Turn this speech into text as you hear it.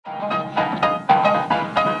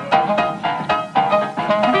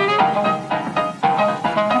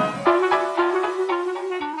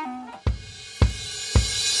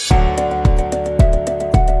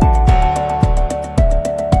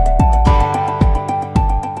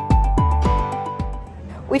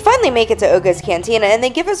finally make it to Oga's Cantina, and they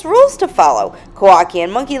give us rules to follow. Kawaki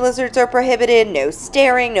and monkey lizards are prohibited, no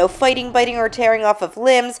staring, no fighting, biting, or tearing off of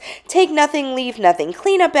limbs, take nothing, leave nothing,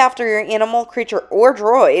 clean up after your animal, creature, or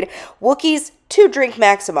droid. Wookiees, 2 drink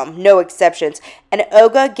maximum, no exceptions, and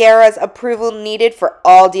Oga Gara's approval needed for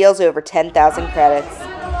all deals over 10,000 credits.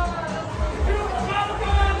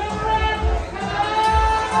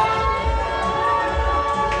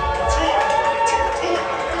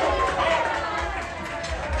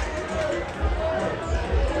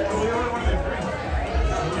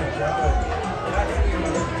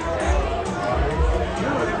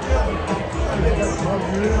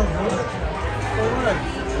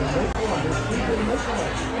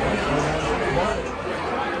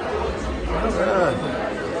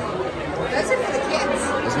 Those are for the kids.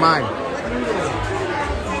 It's mine.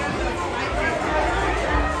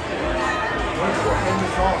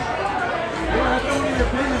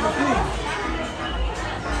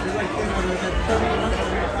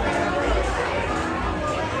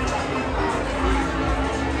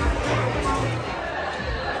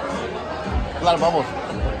 A lot of bubbles.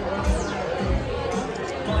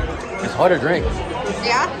 It's hard to drink.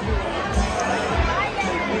 Yeah?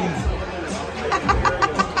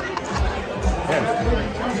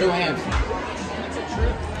 Two hands.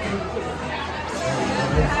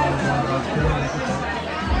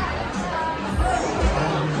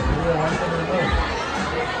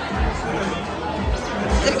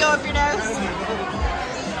 Did it go up your nose?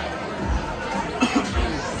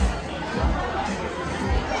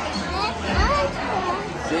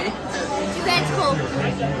 See? That's cool.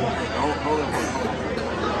 Hold on.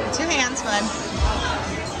 2 hands, bud.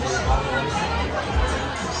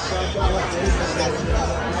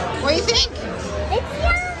 What do you think? It's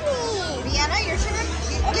yummy. Vienna, your turn?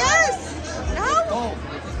 Yes. No? Cold.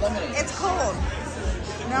 It's lemonade. It's cold.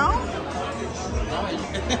 No?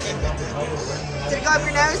 Did it go up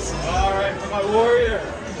your nose? All right, for my warrior,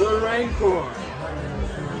 the Rancor.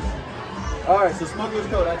 All right, so Smuggler's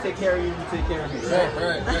Code. I take care of you, you take care of me. Right.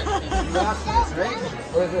 You asked this, right?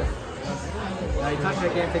 What is this? Now you touch it,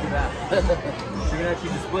 I can't take it back. So you're gonna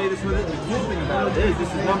actually display this with it. The cool thing about it is this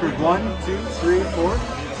is numbered 1, 2, 3, 4.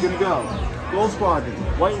 It's gonna go. Gold Squadron,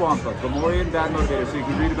 White Wampa, Gamorrean, Bad Motivator, so you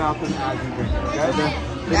can read about them as you drink. Okay? So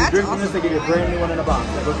you That's drink from this, awesome. they give you a brand new one in a box.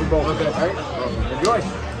 That goes for both. Okay. All right? Enjoy.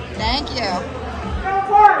 Thank you. Don't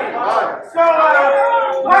worry. So,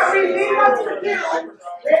 what we need us to do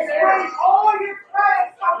is bring all your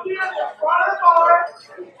friends up here to the front of the bar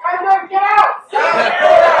and then get out.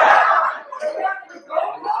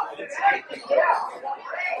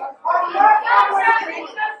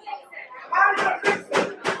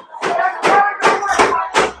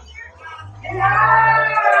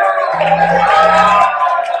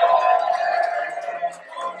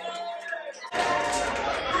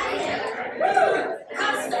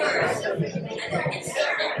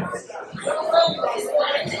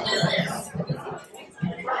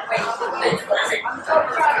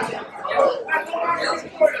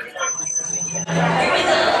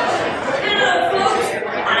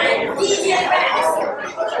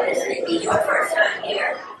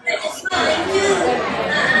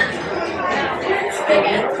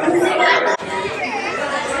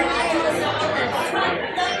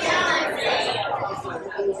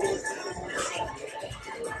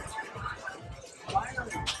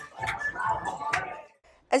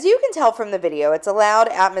 As you can tell from the video, it's a loud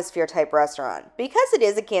atmosphere type restaurant. Because it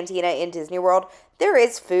is a cantina in Disney World, there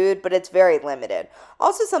is food, but it's very limited.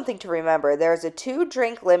 Also something to remember, there is a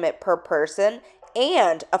 2-drink limit per person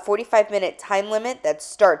and a 45-minute time limit that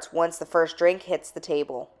starts once the first drink hits the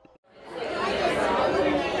table.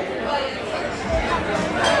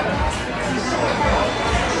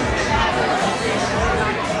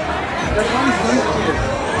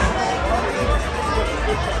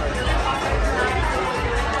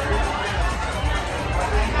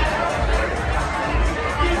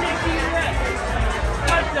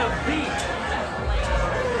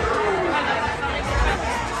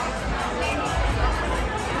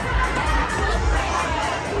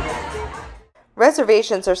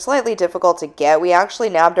 Reservations are slightly difficult to get. We actually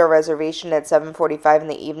nabbed our reservation at 7:45 in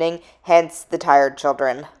the evening, hence the tired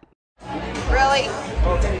children. Really?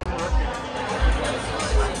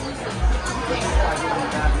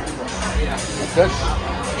 Good.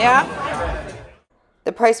 Yeah?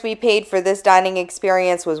 The price we paid for this dining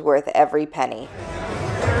experience was worth every penny.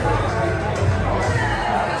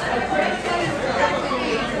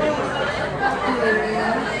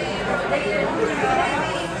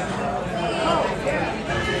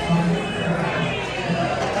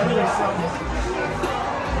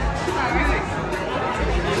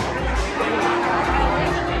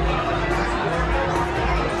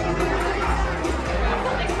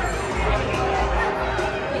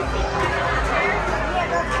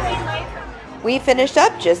 We finished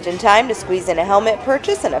up just in time to squeeze in a helmet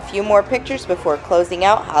purchase and a few more pictures before closing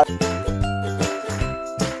out.